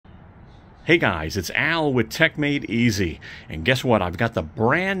Hey guys, it's Al with Tech Made Easy, and guess what? I've got the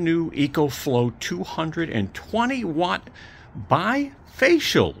brand new EcoFlow 220w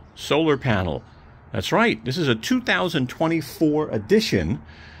BiFacial solar panel. That's right, this is a 2024 edition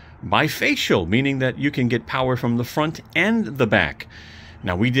bifacial, meaning that you can get power from the front and the back.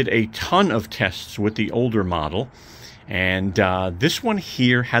 Now, we did a ton of tests with the older model, and this one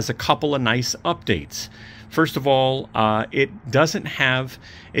here has a couple of nice updates. First of all, it doesn't have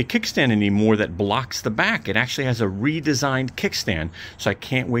a kickstand anymore that blocks the back. It actually has a redesigned kickstand, so I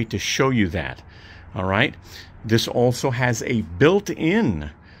can't wait to show you that. All right. This also has a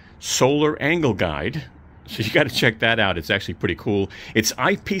built-in solar angle guide, so you got to check that out. It's actually pretty cool. It's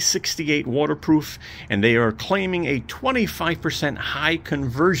IP68 waterproof, and they are claiming a 25% high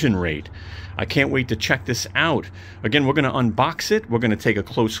conversion rate. I can't wait to check this out. Again, we're going to unbox it. We're going to take a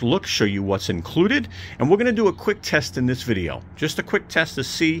close look, show you what's included, and we're going to do a quick test in this video. Just a quick test to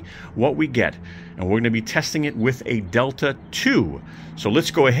see what we get. And we're going to be testing it with a Delta 2. So let's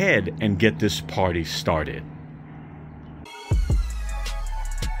go ahead and get this party started.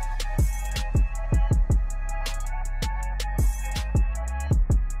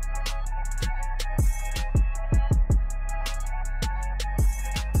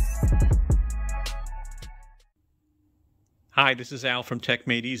 Hi, this is Al from Tech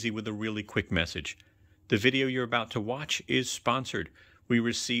Made Easy with a really quick message. The video you're about to watch is sponsored. We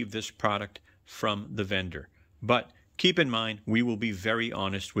received this product from the vendor. But keep in mind, we will be very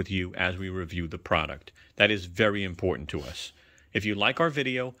honest with you as we review the product. That is very important to us. If you like our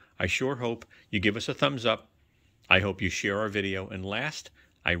video, I sure hope you give us a thumbs up. I hope you share our video. And last,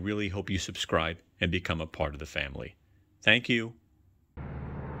 I really hope you subscribe and become a part of the family. Thank you.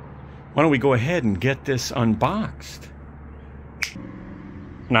 Why don't we go ahead and get this unboxed?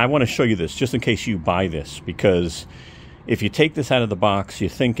 Now, I want to show you this just in case you buy this, because if you take this out of the box, you're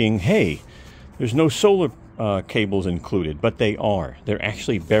thinking, hey, there's no solar cables included, but they are. They're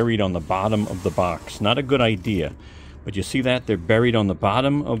actually buried on the bottom of the box. Not a good idea, but you see that? They're buried on the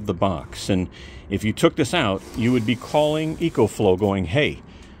bottom of the box. And if you took this out, you would be calling EcoFlow going, hey,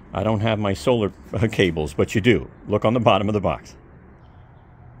 I don't have my solar cables, but you do. Look on the bottom of the box.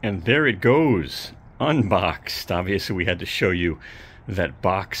 And there it goes, unboxed. Obviously, we had to show you that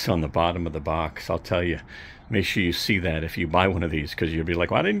box on the bottom of the box. I'll tell you, make sure you see that if you buy one of these, because you'll be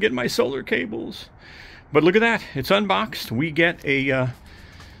like, well, I didn't get my solar cables. But look at that, it's unboxed. We get a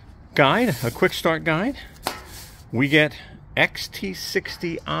guide, a quick start guide. We get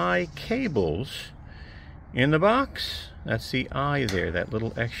XT60i cables in the box. That's the I there, that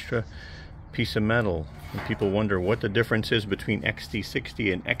little extra piece of metal. And people wonder what the difference is between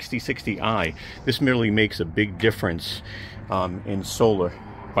XT60 and XT60i. This merely makes a big difference in solar,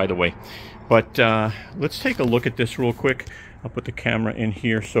 by the way. But let's take a look at this real quick. I'll put the camera in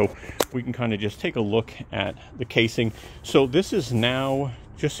here so we can kind of just take a look at the casing. So this is now,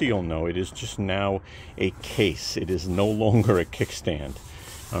 just so you'll know, it is just now a case. It is no longer a kickstand.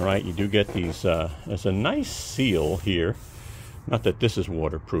 All right, you do get these, there's a nice seal here. Not that this is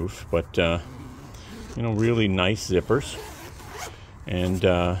waterproof, but you know, really nice zippers. And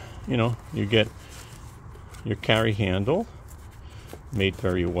you know, you get your carry handle made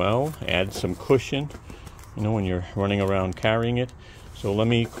very well. Add some cushion, you know, when you're running around carrying it. So let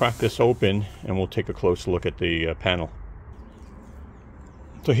me crack this open and we'll take a close look at the panel.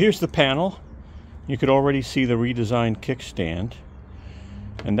 So here's the panel. You could already see the redesigned kickstand.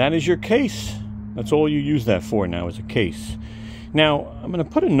 And that is your case. That's all you use that for now, is a case. Now, I'm going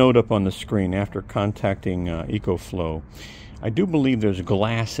to put a note up on the screen after contacting EcoFlow. I do believe there's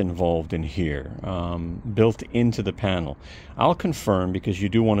glass involved in here, built into the panel. I'll confirm, because you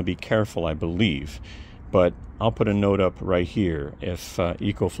do want to be careful, I believe. But I'll put a note up right here if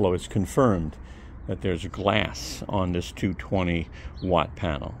EcoFlow is confirmed that there's glass on this 220-watt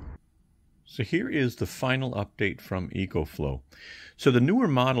panel. So here is the final update from EcoFlow. So the newer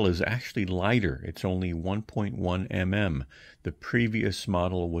model is actually lighter. It's only 1.1 mm. The previous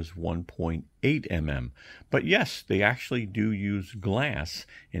model was 1.8 mm. But yes, they actually do use glass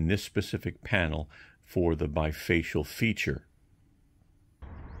in this specific panel for the bifacial feature.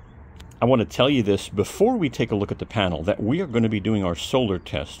 I want to tell you this before we take a look at the panel, that we are going to be doing our solar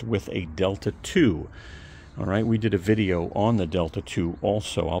test with a Delta 2. All right, we did a video on the Delta 2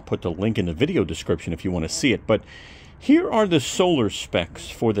 also. I'll put the link in the video description if you want to see it. But here are the solar specs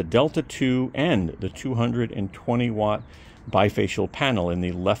for the Delta 2 and the 220-watt bifacial panel in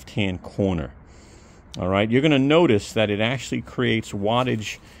the left-hand corner. All right, you're going to notice that it actually creates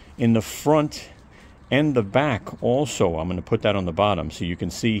wattage in the front and the back also. I'm going to put that on the bottom so you can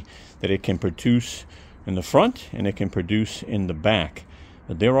see that it can produce in the front and it can produce in the back.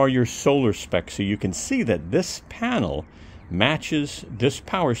 But there are your solar specs, so you can see that this panel matches this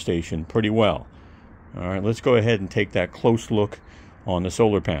power station pretty well. All right, let's go ahead and take that close look on the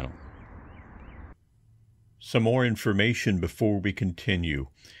solar panel. Some more information before we continue.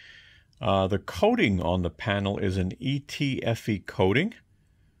 The coating on the panel is an ETFE coating.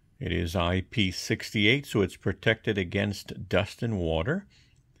 It is IP68, so it's protected against dust and water.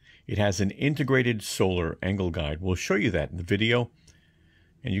 It has an integrated solar angle guide. We'll show you that in the video.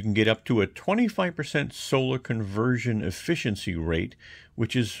 And you can get up to a 25% solar conversion efficiency rate,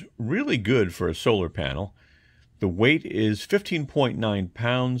 which is really good for a solar panel. The weight is 15.9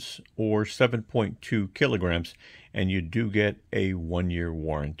 pounds or 7.2 kilograms, and you do get a 1-year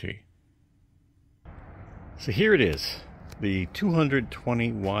warranty. So here it is, the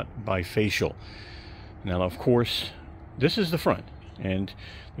 220 watt bifacial. Now, of course, this is the front, and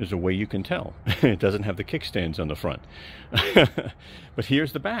there's a way you can tell. It doesn't have the kickstands on the front. But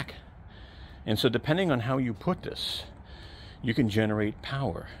here's the back. And so depending on how you put this, you can generate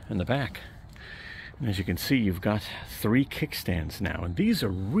power in the back. And as you can see, you've got 3 kickstands now. And these are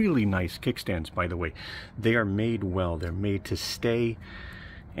really nice kickstands, by the way. They are made well. They're made to stay.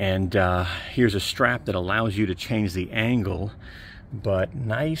 And here's a strap that allows you to change the angle. But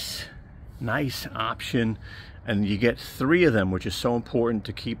nice option. And you get 3 of them, which is so important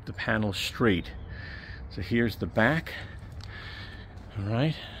to keep the panel straight. So here's the back. All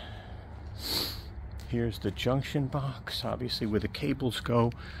right. Here's the junction box, obviously where the cables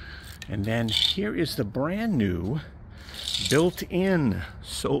go. And then here is the brand new built-in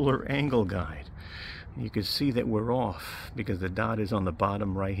solar angle guide. You can see that we're off because the dot is on the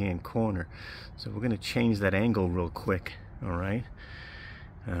bottom right-hand corner. So we're going to change that angle real quick. All right.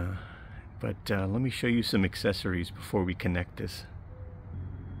 But let me show you some accessories before we connect this.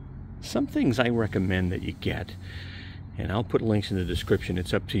 Some things I recommend that you get, and I'll put links in the description.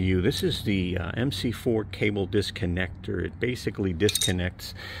 It's up to you. This is the MC4 cable disconnector. It basically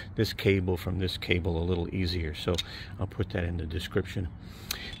disconnects this cable from this cable a little easier. So I'll put that in the description.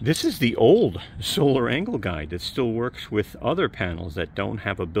 This is the old solar angle guide that still works with other panels that don't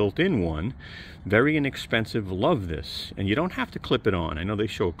have a built-in one. Very inexpensive. Love this. And you don't have to clip it on. I know they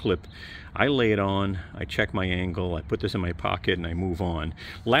show a clip. I lay it on, I check my angle, I put this in my pocket, and I move on.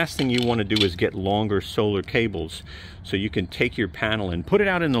 Last thing you want to do is get longer solar cables, so you can take your panel and put it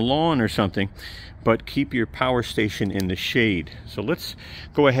out in the lawn or something, but keep your power station in the shade. So let's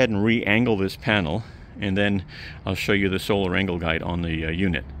go ahead and re-angle this panel, and then I'll show you the solar angle guide on the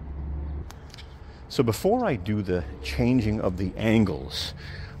unit. So before I do the changing of the angles,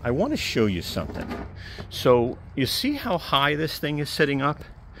 I want to show you something. So you see how high this thing is sitting up?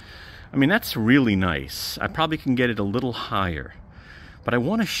 I mean, that's really nice. I probably can get it a little higher. But I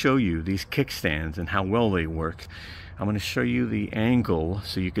want to show you these kickstands and how well they work. I'm going to show you the angle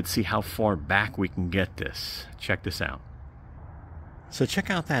so you can see how far back we can get this. Check this out. So check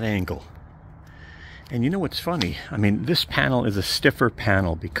out that angle. And you know what's funny? I mean, this panel is a stiffer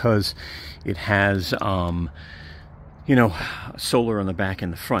panel because it has, you know, solar on the back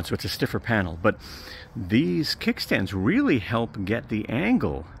and the front. So it's a stiffer panel. But these kickstands really help get the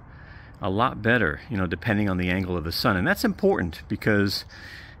angle a lot better, you know, depending on the angle of the sun. And that's important because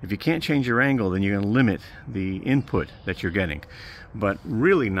if you can't change your angle, then you're going to limit the input that you're getting. But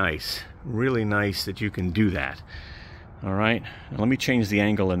really nice that you can do that. All right, now let me change the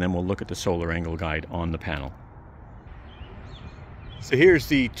angle and then we'll look at the solar angle guide on the panel. So here's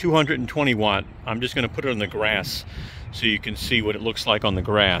the 220 watt. I'm just going to put it on the grass so you can see what it looks like on the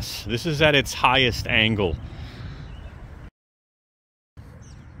grass. This is at its highest angle.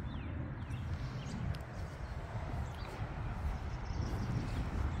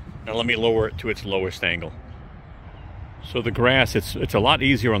 Now let me lower it to its lowest angle. So the grass, it's a lot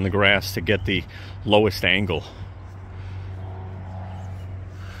easier on the grass to get the lowest angle.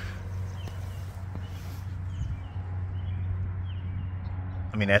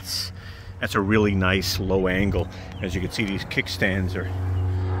 I mean, that's a really nice low angle. As you can see, these kickstands are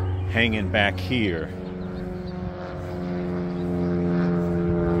hanging back here.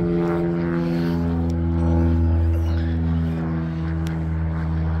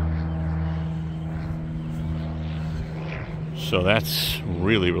 So that's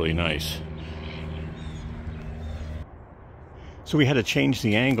really nice. So we had to change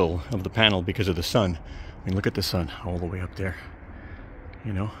the angle of the panel because of the sun. I mean, look at the sun all the way up there.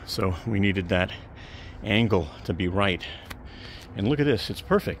 You know, so we needed that angle to be right. And look at this, it's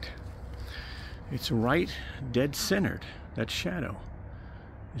perfect. It's right dead centered. That shadow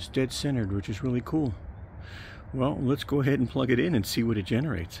is dead centered, which is really cool. Well, let's go ahead and plug it in and see what it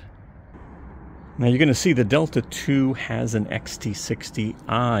generates. Now you're going to see the Delta 2 has an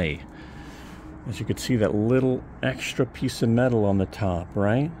XT60i. As you can see, that little extra piece of metal on the top,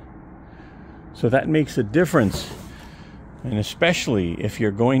 right? So that makes a difference. And especially if you're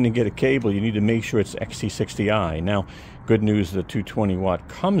going to get a cable, you need to make sure it's XT60i. Now, good news, the 220 watt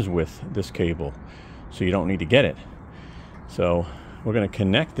comes with this cable, so you don't need to get it. So we're going to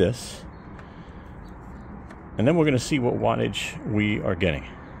connect this, and then we're going to see what wattage we are getting.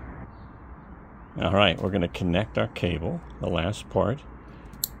 All right, we're going to connect our cable, the last part,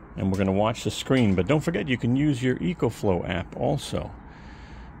 and we're going to watch the screen. But don't forget, you can use your EcoFlow app also.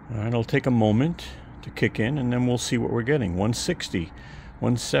 All right, it'll take a moment to kick in, and then we'll see what we're getting. 160,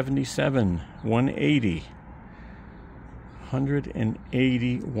 177, 180.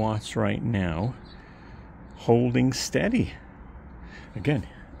 180 watts right now, holding steady. Again,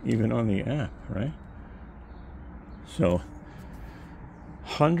 even on the app, right? So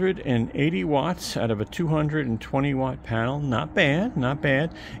 180 watts out of a 220 watt panel. Not bad, not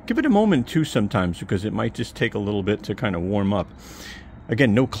bad. Give it a moment too sometimes, because it might just take a little bit to kind of warm up.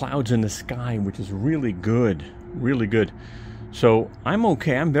 Again, no clouds in the sky, which is really good, really good. So I'm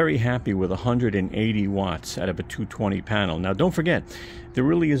okay. I'm very happy with 180 watts out of a 220 panel. Now, don't forget, there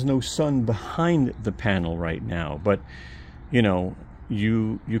really is no sun behind the panel right now, but you know,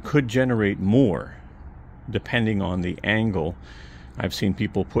 you could generate more depending on the angle. I've seen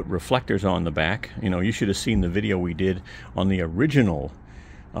people put reflectors on the back. You know, you should have seen the video we did on the original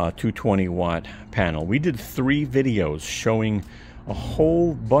 220 watt panel. We did 3 videos showing a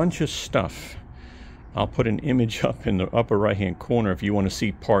whole bunch of stuff. I'll put an image up in the upper right hand corner if you want to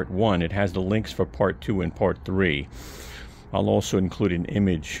see part 1. It has the links for part 2 and part 3. I'll also include an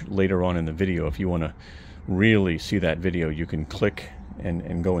image later on in the video. If you want to really see that video, you can click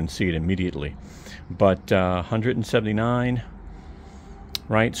and go and see it immediately. But 179,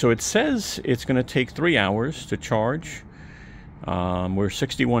 right? So it says it's going to take 3 hours to charge. We're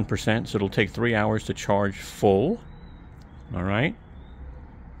 61%, so it'll take 3 hours to charge full. All right,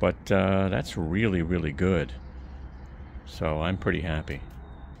 but that's really, really good. So I'm pretty happy.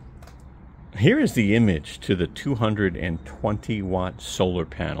 Here is the image to the 220 watt solar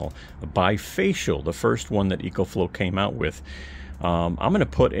panel, a bifacial, the first one that EcoFlow came out with. I'm going to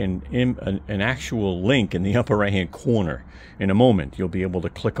put an actual link in the upper right hand corner in a moment. You'll be able to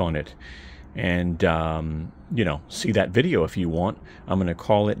click on it and you know, see that video if you want. I'm going to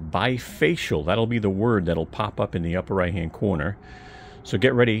call it bifacial. That'll be the word that'll pop up in the upper right hand corner. So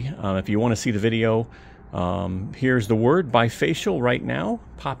get ready. If you want to see the video, here's the word bifacial right now,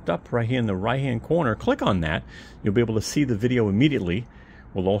 popped up right here in the right hand corner. Click on that. You'll be able to see the video immediately.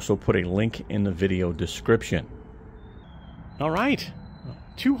 We'll also put a link in the video description. All right,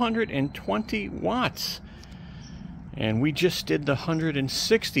 220 watts. And we just did the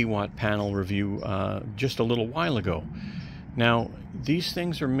 160 watt panel review just a little while ago. Now, these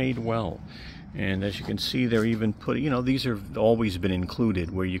things are made well. And as you can see, they're even putting, you know, these have always been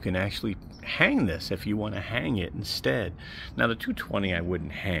included where you can actually hang this if you want to hang it instead. Now, the 220 I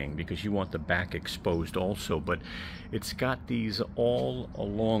wouldn't hang because you want the back exposed also, but it's got these all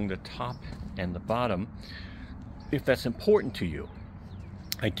along the top and the bottom if that's important to you.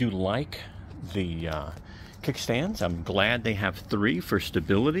 I do like the kickstands. I'm glad they have 3 for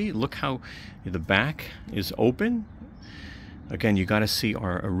stability. Look how the back is open. Again, you got to see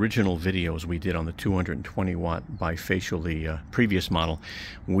our original videos we did on the 220 watt bifacial, the previous model.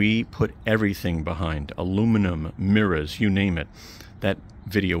 We put everything behind, aluminum, mirrors, you name it. That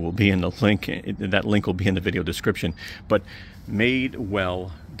video will be in the link. That link will be in the video description. But made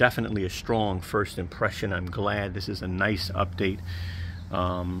well, definitely a strong first impression. I'm glad this is a nice update.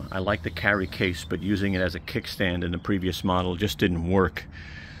 I like the carry case, but using it as a kickstand in the previous model just didn't work.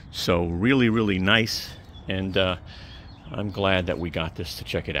 So really, really nice, and I'm glad that we got this to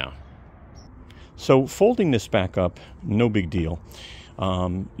check it out. So folding this back up, no big deal.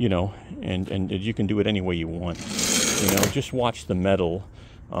 You know, and you can do it any way you want. You know, just watch the metal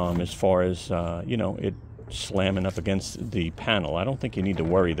as far as, you know, it slamming up against the panel. I don't think you need to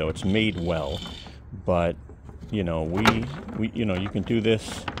worry, though. It's made well, but you know, you know, you can do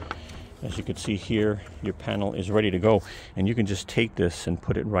this. As you can see here, your panel is ready to go, and you can just take this and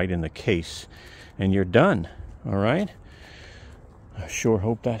put it right in the case, and you're done. All right. I sure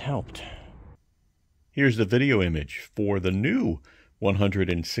hope that helped. Here's the video image for the new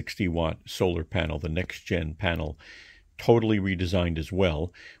 160 watt solar panel, the NextGen panel, totally redesigned as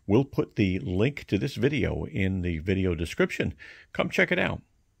well. We'll put the link to this video in the video description. Come check it out.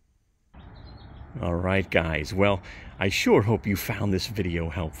 All right, guys. Well, I sure hope you found this video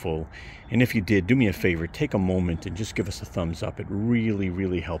helpful. And if you did, do me a favor, take a moment and just give us a thumbs up. It really,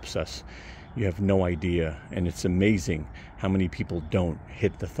 really helps us. you have no idea. And it's amazing how many people don't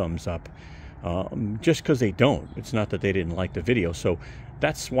hit the thumbs up just because they don't. It's not that they didn't like the video. So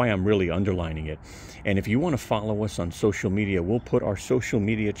that's why I'm really underlining it. And if you want to follow us on social media, we'll put our social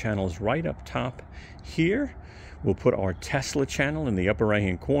media channels right up top here. We'll put our Tesla channel in the upper right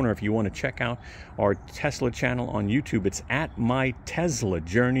hand corner. If you want to check out our Tesla channel on YouTube, it's at My Tesla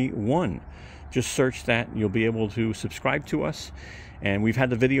Journey 1. Just search that and you'll be able to subscribe to us. And we've had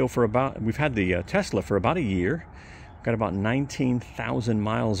the Tesla for about a year. Got about 19,000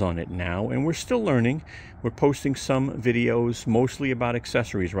 miles on it now, and we're still learning. We're posting some videos, mostly about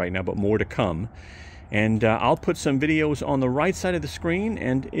accessories right now, but more to come. And I'll put some videos on the right side of the screen,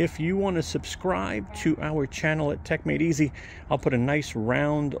 and if you want to subscribe to our channel at Tech Made Easy, I'll put a nice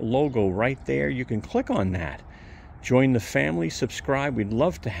round logo right there. You can click on that. Join the family, subscribe. We'd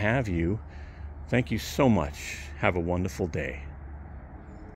love to have you. Thank you so much. Have a wonderful day.